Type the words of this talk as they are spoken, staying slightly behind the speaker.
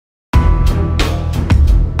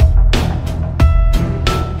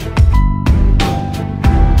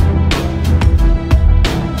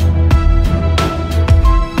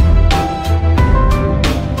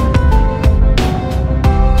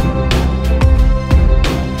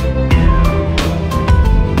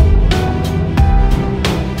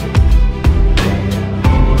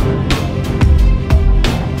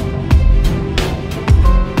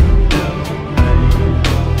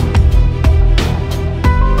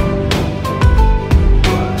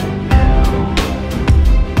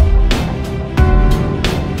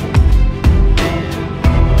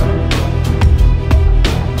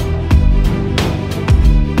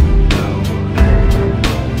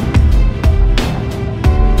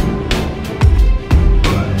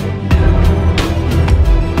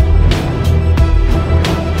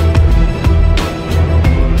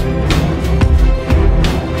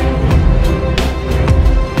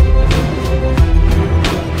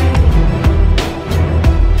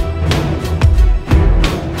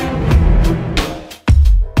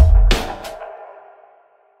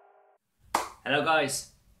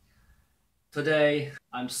guys, today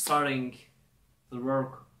I'm starting the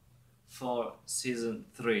work for season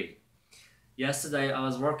 3. Yesterday I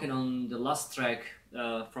was working on the last track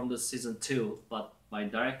from the season 2, but my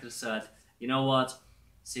director said, you know what,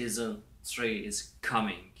 season 3 is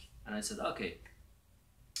coming. And I said, okay.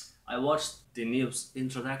 I watched the news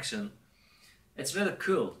introduction. It's really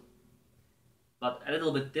cool, but a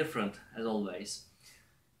little bit different as always.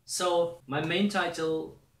 So my main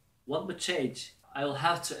title won't be changed. I will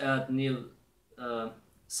have to add new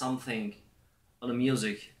something on the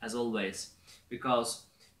music as always, because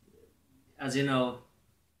as you know,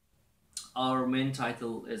 our main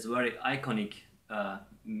title is very iconic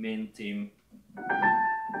main theme.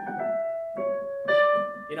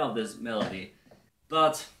 You know this melody,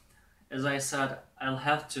 but as I said, I'll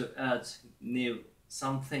have to add new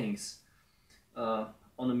some things on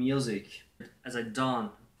the music as I done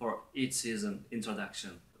for each season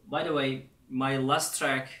introduction. By the way, my last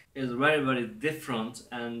track is very different,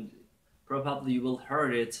 and probably you will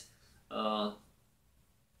hear it 1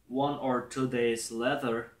 or 2 days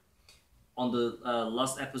later on the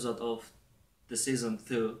last episode of the season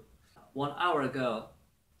 2. 1 hour ago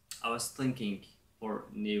I was thinking for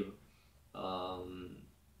new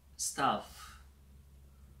stuff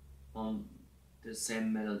on the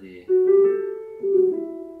same melody.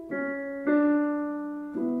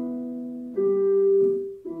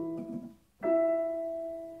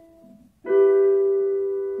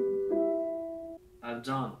 I've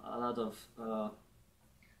done a lot of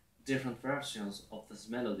different versions of this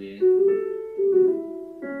melody,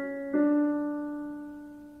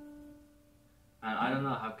 and I don't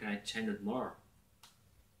know how can I change it more.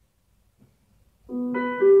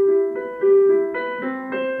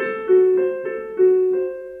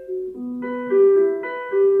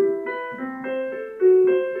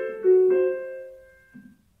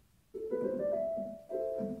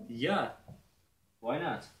 Yeah, why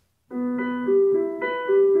not?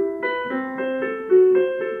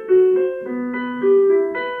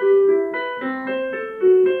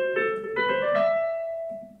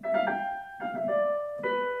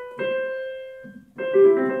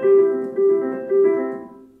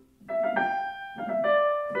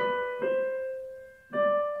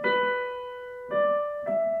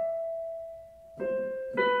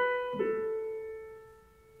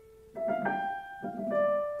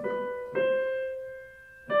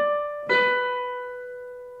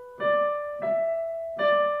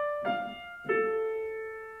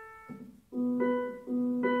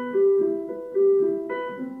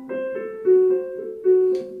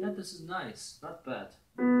 This is nice, not bad.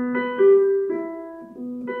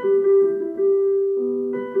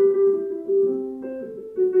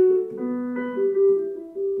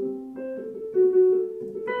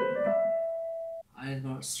 I need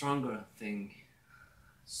more stronger thing,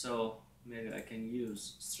 so maybe I can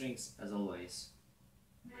use strings as always.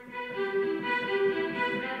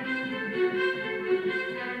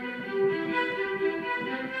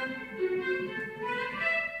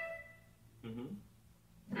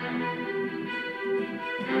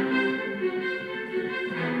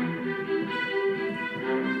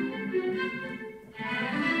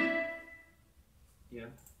 Yeah,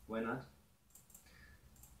 why not?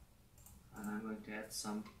 And I'm going to add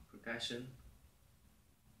some percussion.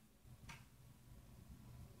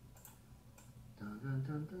 Dun, dun,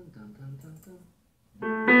 dun, dun, dun, dun, dun, dun.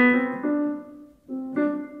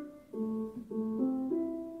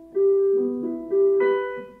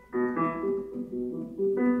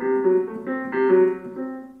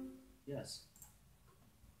 Yes.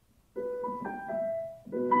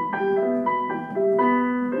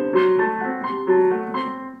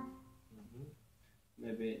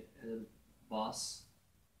 Maybe a little bass.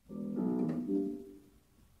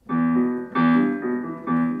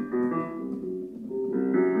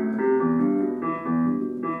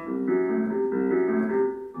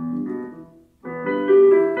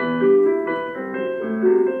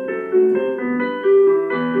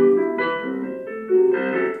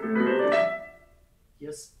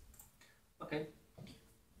 Yes. Okay.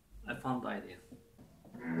 I found the idea.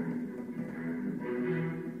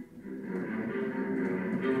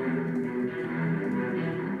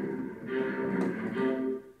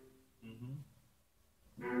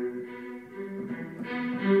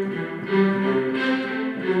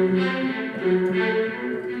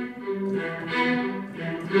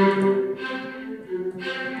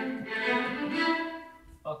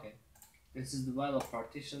 Okay, this is the violin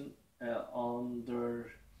partition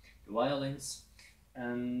under the violins,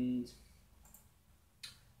 and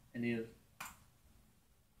a new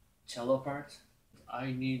cello part.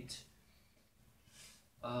 I need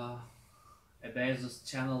a bass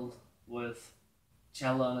channel with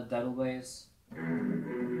cello and a double bass. And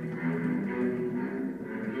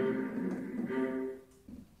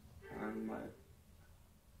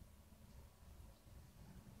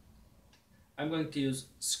I'm going to use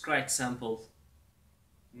scratch sample.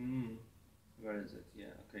 Where is it?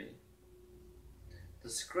 Yeah, okay. The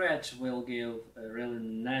scratch will give a really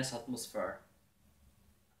nice atmosphere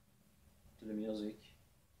to the music.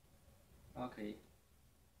 Okay.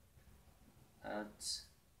 Add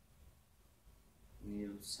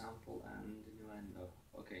new sample and innuendo.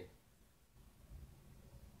 Okay.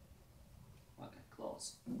 Okay,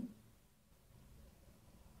 close.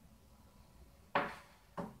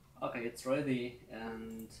 Okay, it's ready,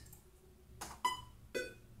 and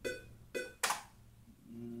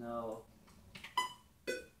now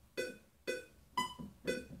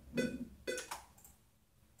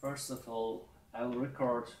first of all I will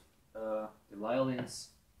record the violins.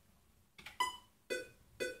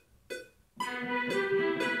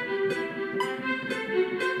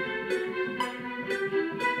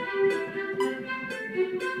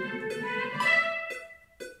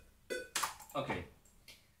 Okay.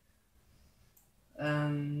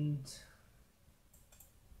 And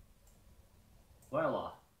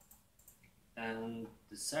voila. And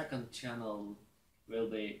the second channel will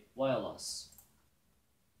be wireless.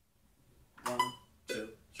 1, 2,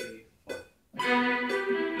 3, 4.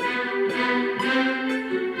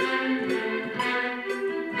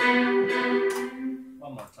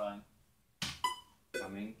 One more time.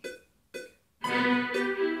 Coming.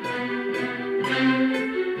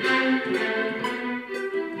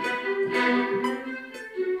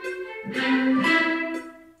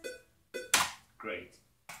 Great.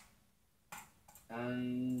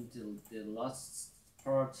 And the last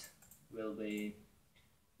part will be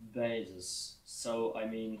basses. So I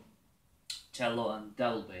mean cello and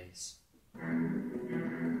double bass.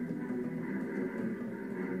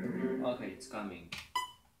 Okay, it's coming.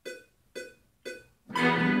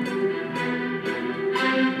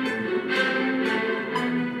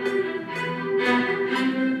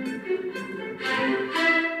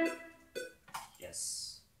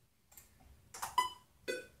 Yes.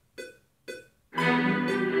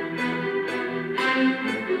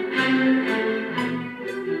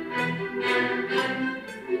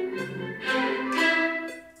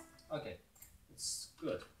 Okay, it's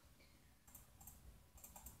good.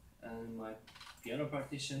 And my piano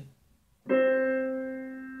partition.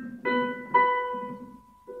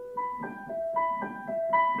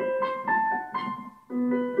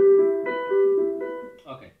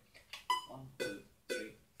 Okay, 1, 2,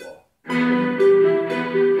 3, 4.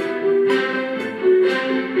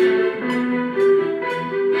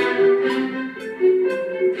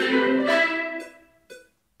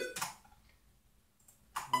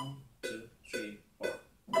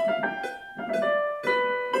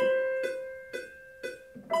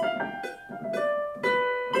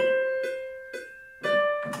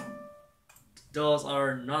 Those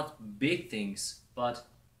are not big things, but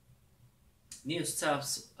new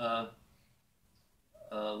steps will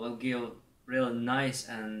give really nice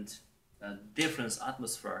and different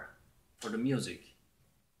atmosphere for the music.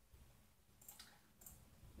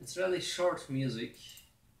 It's really short music.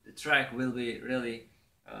 The track will be really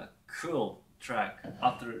cool track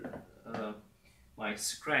after my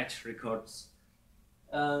scratch records,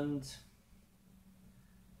 and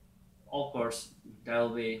of course there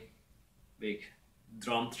will be big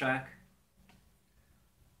drum track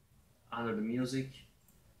under the music,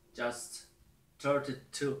 just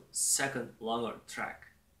 32-second longer track.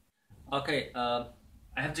 Okay, I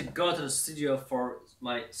have to go to the studio for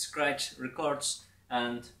my scratch records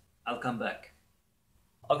and I'll come back.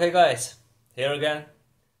 Okay guys, here again.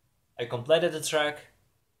 I completed the track.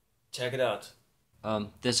 Check it out.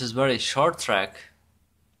 This is very short track,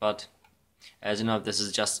 but as you know, this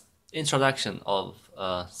is just introduction of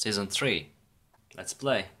season 3. Let's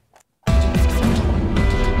play.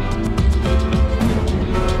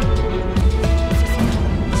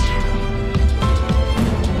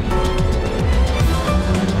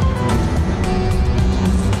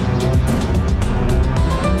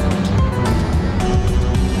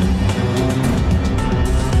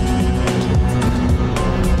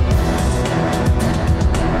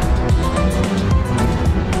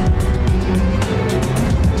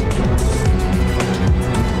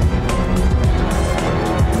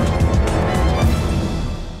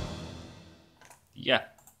 Yeah,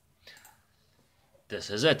 this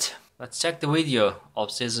is it. Let's check the video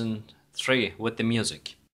of season 3 with the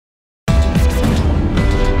music.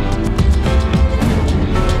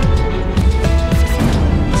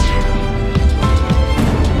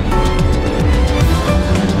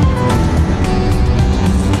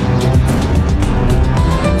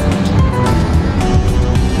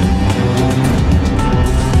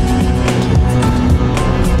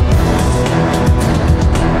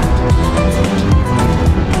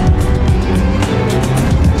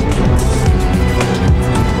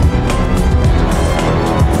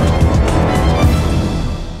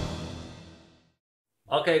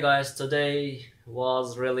 Okay, guys, today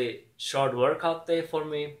was really short workout day for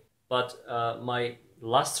me, but my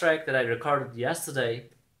last track that I recorded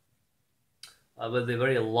yesterday will be a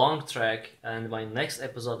very long track, and my next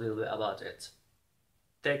episode will be about it.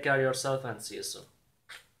 Take care of yourself and see you soon.